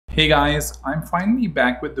Hey guys, I'm finally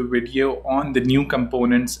back with the video on the new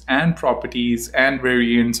components and properties and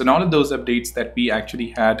variants and all of those updates that we actually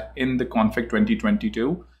had in the config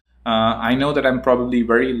 2022. I know that I'm probably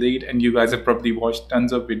very late and you guys have probably watched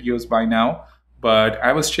tons of videos by now, but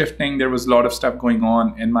I was shifting. There was a lot of stuff going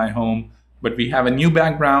on in my home, but we have a new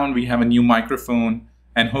background, we have a new microphone,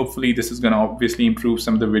 and hopefully this is going to obviously improve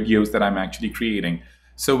some of the videos that I'm actually creating.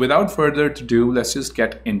 So without further ado, let's just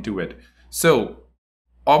get into it. So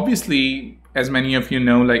obviously, as many of you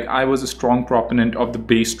know, like I was a strong proponent of the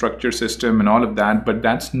base structure system and all of that, but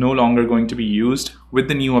that's no longer going to be used with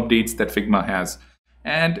the new updates that Figma has.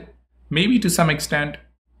 And maybe to some extent,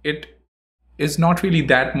 it is not really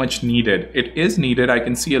that much needed. It is needed. I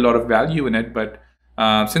can see a lot of value in it, but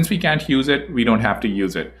since we can't use it, we don't have to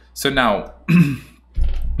use it. So now,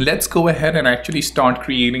 let's go ahead and actually start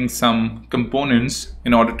creating some components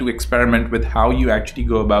in order to experiment with how you actually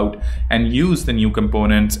go about and use the new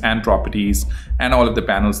components and properties and all of the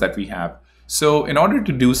panels that we have. So in order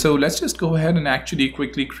to do so, let's just go ahead and actually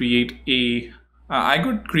quickly create I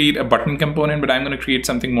could create a button component, but I'm going to create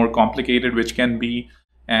something more complicated, which can be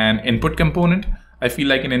an input component. I feel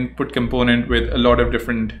like an input component with a lot of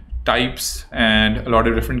different types and a lot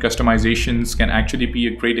of different customizations can actually be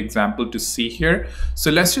a great example to see here.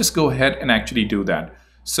 So let's just go ahead and actually do that.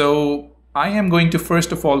 So I am going to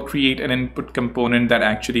first of all create an input component that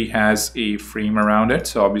actually has a frame around it.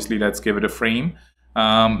 So obviously let's give it a frame.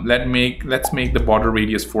 Let's make the border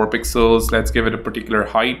radius 4 pixels. Let's give it a particular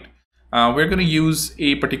height. We're going to use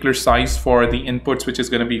a particular size for the inputs, which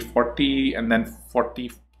is going to be 40 and then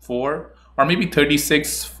 44, or maybe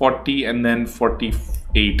 36, 40, and then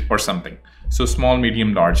 48 or something. So small,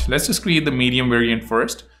 medium, large. Let's just create the medium variant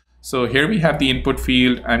first. So here we have the input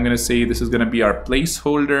field. I'm going to say this is going to be our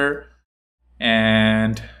placeholder.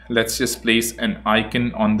 And let's just place an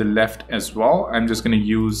icon on the left as well. I'm just going to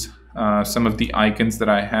use some of the icons that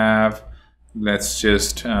I have. Let's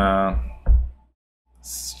just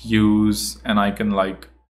use an icon like,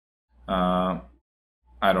 I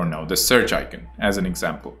don't know, the search icon as an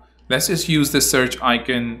example. Let's just use the search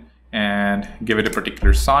icon and give it a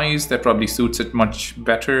particular size that probably suits it much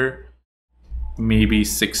better. Maybe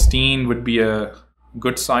 16 would be a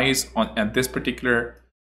good size at this particular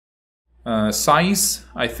size.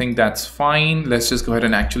 I think that's fine. Let's just go ahead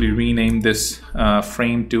and actually rename this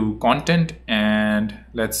frame to content, and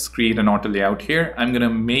let's create an auto layout here. I'm going to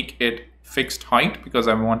make it fixed height because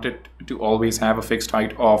I want it to always have a fixed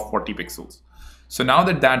height of 40 pixels. So now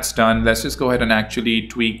that that's done, let's just go ahead and actually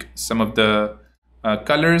tweak some of the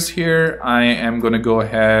colors here. I am going to go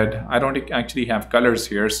ahead. I don't actually have colors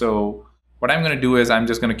here. So what I'm going to do is I'm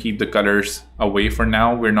just going to keep the colors away for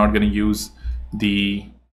now. We're not going to use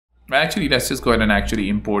actually, let's just go ahead and actually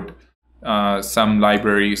import some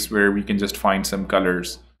libraries where we can just find some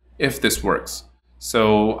colors if this works.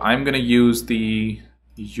 So I'm going to use the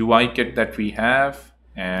UI kit that we have.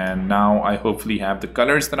 And now I hopefully have the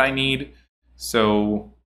colors that I need.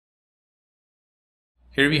 So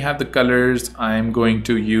here we have the colors. I'm going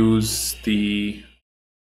to use the,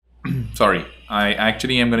 sorry, I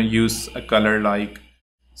actually am going to use a color like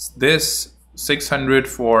this, 600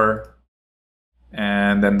 for,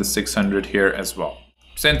 and then the 600 here as well.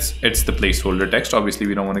 Since it's the placeholder text, obviously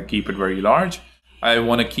we don't want to keep it very large. I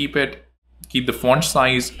want to keep the font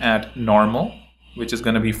size at normal, which is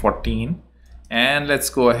going to be 14. And let's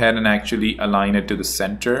go ahead and actually align it to the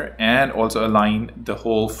center and also align the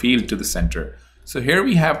whole field to the center. So here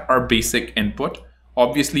we have our basic input.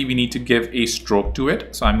 Obviously we need to give a stroke to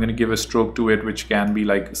it. So I'm going to give a stroke to it, which can be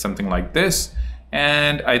like something like this.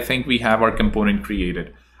 And I think we have our component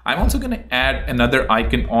created. I'm also going to add another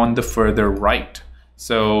icon on the further right.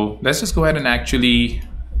 So let's just go ahead and actually,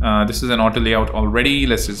 this is an auto layout already.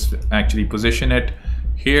 Let's just actually position it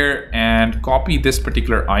here and copy this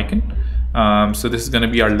particular icon. So this is going to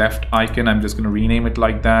be our left icon. I'm just going to rename it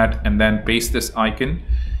like that and then paste this icon.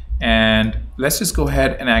 And let's just go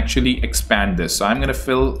ahead and actually expand this. So I'm going to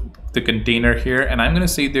fill the container here, and I'm going to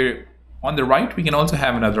say there on the right, we can also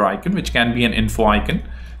have another icon, which can be an info icon,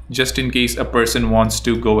 just in case a person wants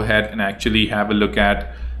to go ahead and actually have a look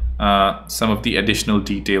at some of the additional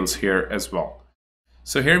details here as well.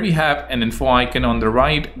 So here we have an info icon on the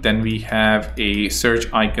right, then we have a search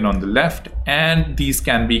icon on the left, and these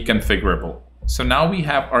can be configurable. So now we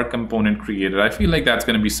have our component created. I feel like that's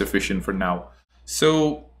going to be sufficient for now.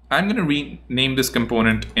 So I'm going to rename this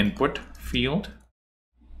component input field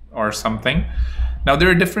or something. Now there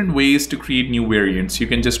are different ways to create new variants. You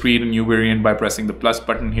can just create a new variant by pressing the plus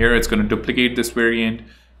button here. It's going to duplicate this variant.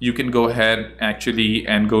 You can go ahead actually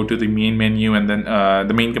and go to the main menu and then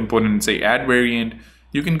the main component and say add variant.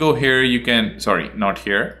 You can go here, you can, sorry, not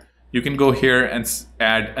here. You can go here and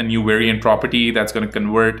add a new variant property that's going to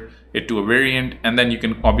convert it to a variant, and then you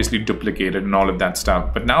can obviously duplicate it and all of that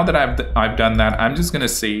stuff. But now that I've done that, I'm just going to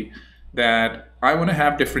say that I want to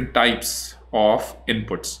have different types of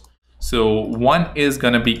inputs. So one is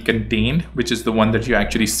going to be contained, which is the one that you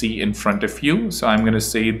actually see in front of you. So I'm going to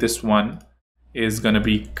say this one is going to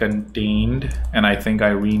be contained, and I think I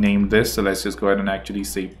renamed this. So let's just go ahead and actually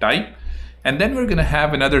say type. And then we're going to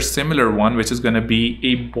have another similar one, which is going to be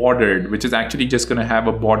a bordered, which is actually just going to have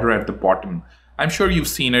a border at the bottom. I'm sure you've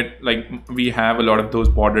seen it, like we have a lot of those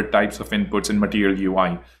bordered types of inputs in Material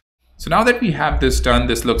UI. So now that we have this done,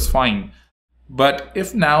 this looks fine. But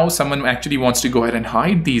if now someone actually wants to go ahead and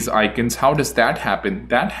hide these icons, how does that happen?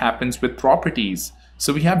 That happens with properties.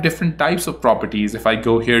 So we have different types of properties. If I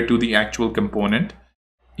go here to the actual component,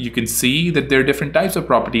 you can see that there are different types of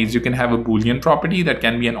properties. You can have a Boolean property that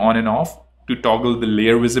can be an on and off to toggle the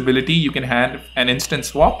layer visibility. You can have an instance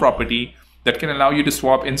swap property that can allow you to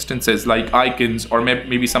swap instances like icons or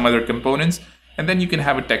maybe some other components. And then you can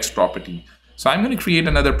have a text property. So I'm going to create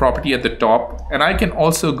another property at the top, and I can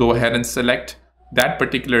also go ahead and select that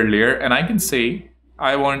particular layer, and I can say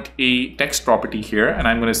I want a text property here, and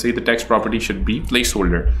I'm going to say the text property should be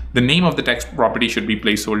placeholder. The name of the text property should be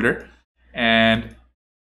placeholder. And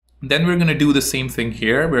then we're going to do the same thing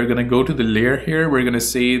here. We're going to go to the layer here. We're going to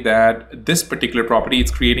say that this particular property,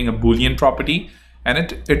 it's creating a Boolean property, and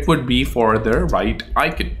it would be for the right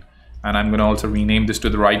icon. And I'm going to also rename this to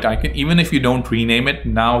the right icon. Even if you don't rename it,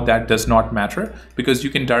 now that does not matter, because you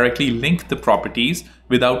can directly link the properties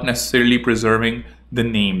without necessarily preserving the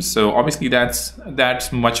names. So obviously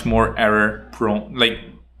that's much more error prone, like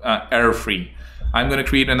error free. I'm going to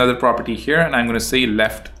create another property here, and I'm going to say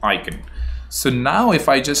left icon. So now if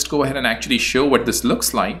I just go ahead and actually show what this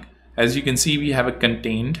looks like, as you can see, we have a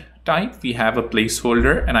contained type, we have a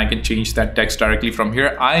placeholder, and I can change that text directly from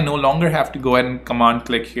here. I no longer have to go ahead and command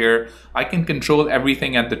click here. I can control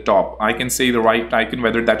everything at the top. I can say the right icon,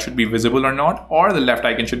 whether that should be visible or not, or the left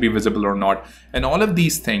icon should be visible or not. And all of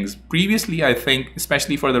these things, previously, I think,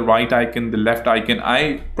 especially for the right icon, the left icon,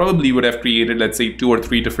 I probably would have created, let's say, 2 or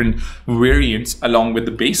 3 different variants along with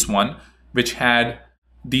the base one, which had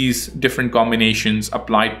these different combinations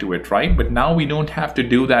applied to it, right? But now we don't have to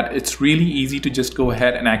do that. It's really easy to just go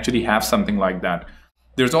ahead and actually have something like that.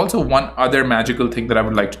 There's also one other magical thing that I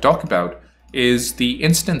would like to talk about, is the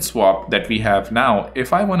instance swap that we have now.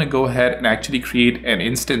 If I want to go ahead and actually create an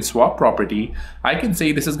instance swap property, I can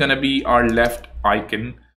say this is going to be our left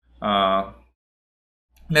icon.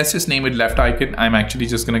 Let's just name it left icon. I'm actually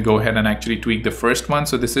just going to go ahead and actually tweak the first one.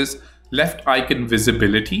 So this is left icon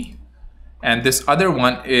visibility. And this other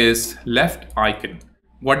one is left icon,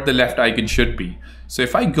 what the left icon should be. So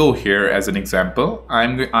if I go here as an example,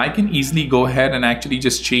 I can easily go ahead and actually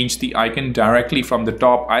just change the icon directly from the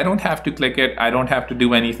top. I don't have to click it. I don't have to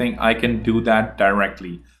do anything. I can do that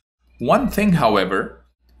directly. One thing, however,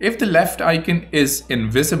 if the left icon is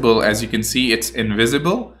invisible, as you can see, it's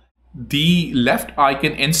invisible, the left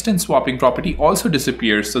icon instance swapping property also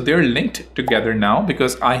disappears. So they're linked together now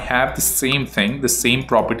because I have the same thing, the same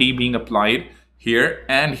property being applied here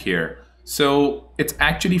and here. So it's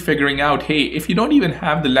actually figuring out, hey, if you don't even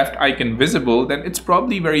have the left icon visible, then it's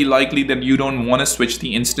probably very likely that you don't want to switch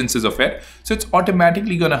the instances of it. So it's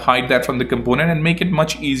automatically going to hide that from the component and make it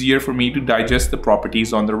much easier for me to digest the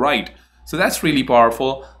properties on the right. So that's really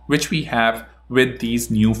powerful, which we have with these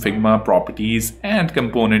new Figma properties and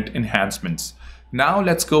component enhancements. Now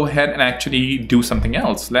let's go ahead and actually do something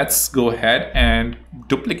else. Let's go ahead and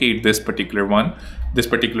duplicate this particular one, this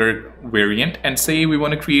particular variant, and say we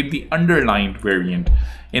want to create the underlined variant.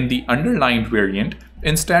 In the underlined variant,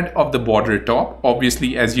 instead of the border top,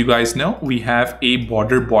 obviously, as you guys know, we have a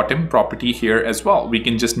border bottom property here as well. We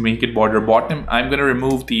can just make it border bottom. I'm going to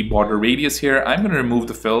remove the border radius here. I'm going to remove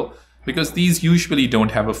the fill because these usually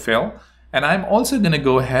don't have a fill. And I'm also going to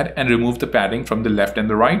go ahead and remove the padding from the left and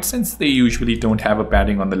the right, since they usually don't have a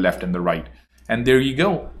padding on the left and the right. And there you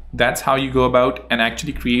go. That's how you go about and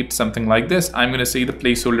actually create something like this. I'm going to say the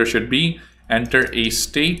placeholder should be enter a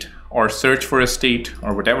state or search for a state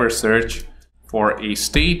or whatever, search for a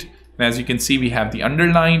state. And as you can see, we have the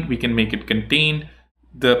underlined. We can make it contained.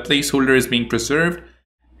 The placeholder is being preserved.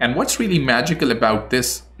 And what's really magical about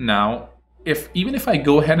this now, even if I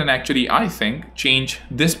go ahead and actually, I think, change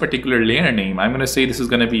this particular layer name, I'm going to say this is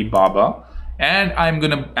going to be Baba, and I'm going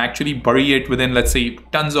to actually bury it within, let's say,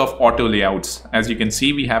 tons of auto layouts. As you can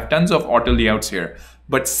see, we have tons of auto layouts here.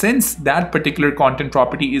 But since that particular content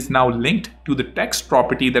property is now linked to the text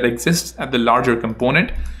property that exists at the larger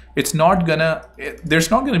component, there's not going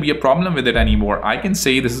to be a problem with it anymore. I can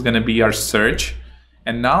say this is going to be our search,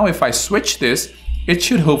 And now if I switch this, it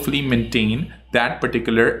should hopefully maintain that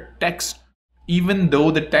particular text. Even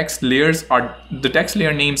though the text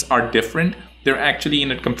layer names are different, they're actually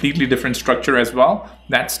in a completely different structure as well.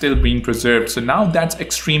 That's still being preserved. So now that's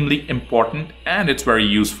extremely important and it's very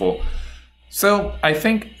useful. So I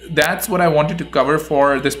think that's what I wanted to cover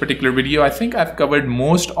for this particular video. I think I've covered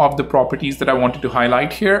most of the properties that I wanted to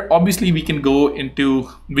highlight here. Obviously, we can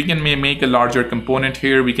make a larger component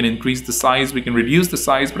here. We can increase the size, we can reduce the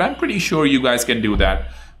size, but I'm pretty sure you guys can do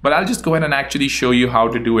that. But I'll just go ahead and actually show you how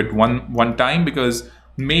to do it one time, because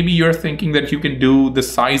maybe you're thinking that you can do the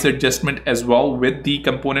size adjustment as well with the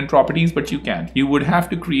component properties, but you can't. You would have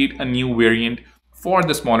to create a new variant for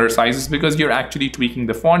the smaller sizes, because you're actually tweaking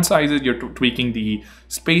the font sizes, you're tweaking the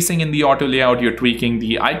spacing in the auto layout, you're tweaking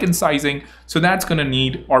the icon sizing. So that's going to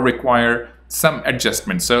need or require some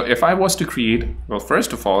adjustment. So if I was to create, well,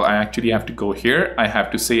 first of all, I actually have to go here. I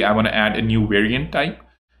have to say I want to add a new variant type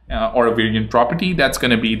or a variant property. That's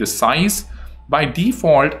going to be the size. By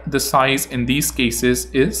default, the size in these cases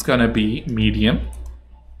is going to be medium.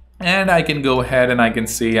 And I can go ahead and I can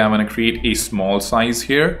say I want to create a small size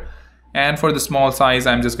here. And for the small size,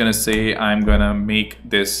 I'm just going to say I'm going to make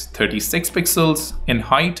this 36 pixels in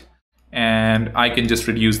height. And I can just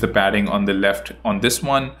reduce the padding on the left on this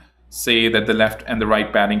one. Say that the left and the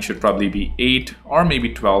right padding should probably be 8 or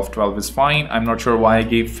maybe 12. 12 is fine. I'm not sure why I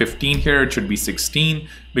gave 15 here. It should be 16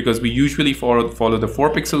 because we usually follow the 4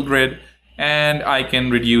 pixel grid. And I can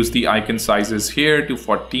reduce the icon sizes here to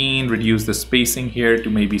 14, reduce the spacing here to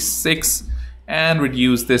maybe 6, and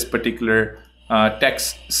reduce this particular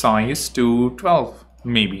text size to 12,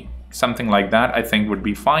 maybe something like that. I think would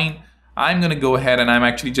be fine. I'm going to go ahead and I'm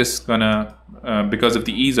actually just going to, because of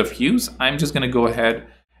the ease of use, I'm just going to go ahead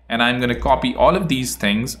and I'm going to copy all of these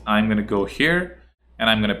things. I'm going to go here and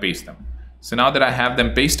I'm going to paste them. So now that I have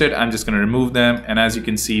them pasted, I'm just going to remove them. And as you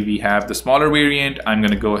can see, we have the smaller variant. I'm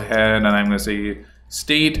going to go ahead and I'm going to say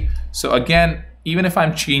state. So again, even if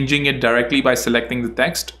I'm changing it directly by selecting the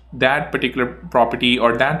text, that particular property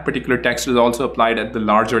or that particular text is also applied at the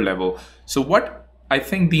larger level. So what I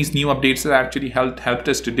think these new updates have actually helped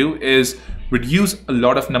us to do is reduce a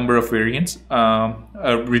lot of number of variants,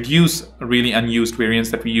 reduce really unused variants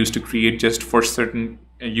that we used to create just for certain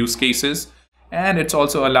use cases. And it's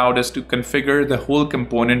also allowed us to configure the whole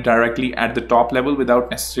component directly at the top level without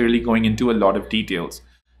necessarily going into a lot of details.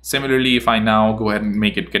 Similarly, if I now go ahead and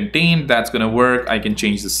make it contained, that's going to work. I can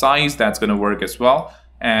change the size, that's going to work as well.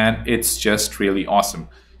 And it's just really awesome.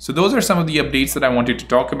 So those are some of the updates that I wanted to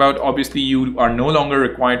talk about. Obviously, you are no longer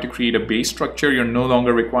required to create a base structure. You're no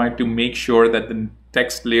longer required to make sure that the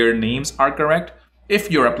text layer names are correct if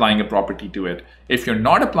you're applying a property to it. If you're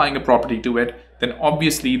not applying a property to it, then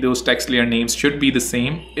obviously those text layer names should be the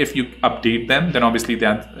same. If you update them, then obviously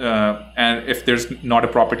that, and if there's not a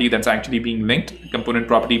property that's actually being linked, a component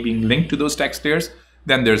property being linked to those text layers,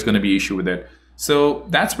 then there's going to be issue with it. So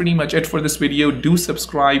that's pretty much it for this video. Do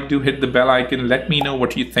subscribe, do hit the bell icon. Let me know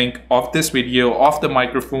what you think of this video, of the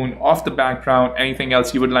microphone, of the background, anything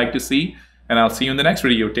else you would like to see. And I'll see you in the next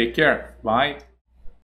video. Take care. Bye.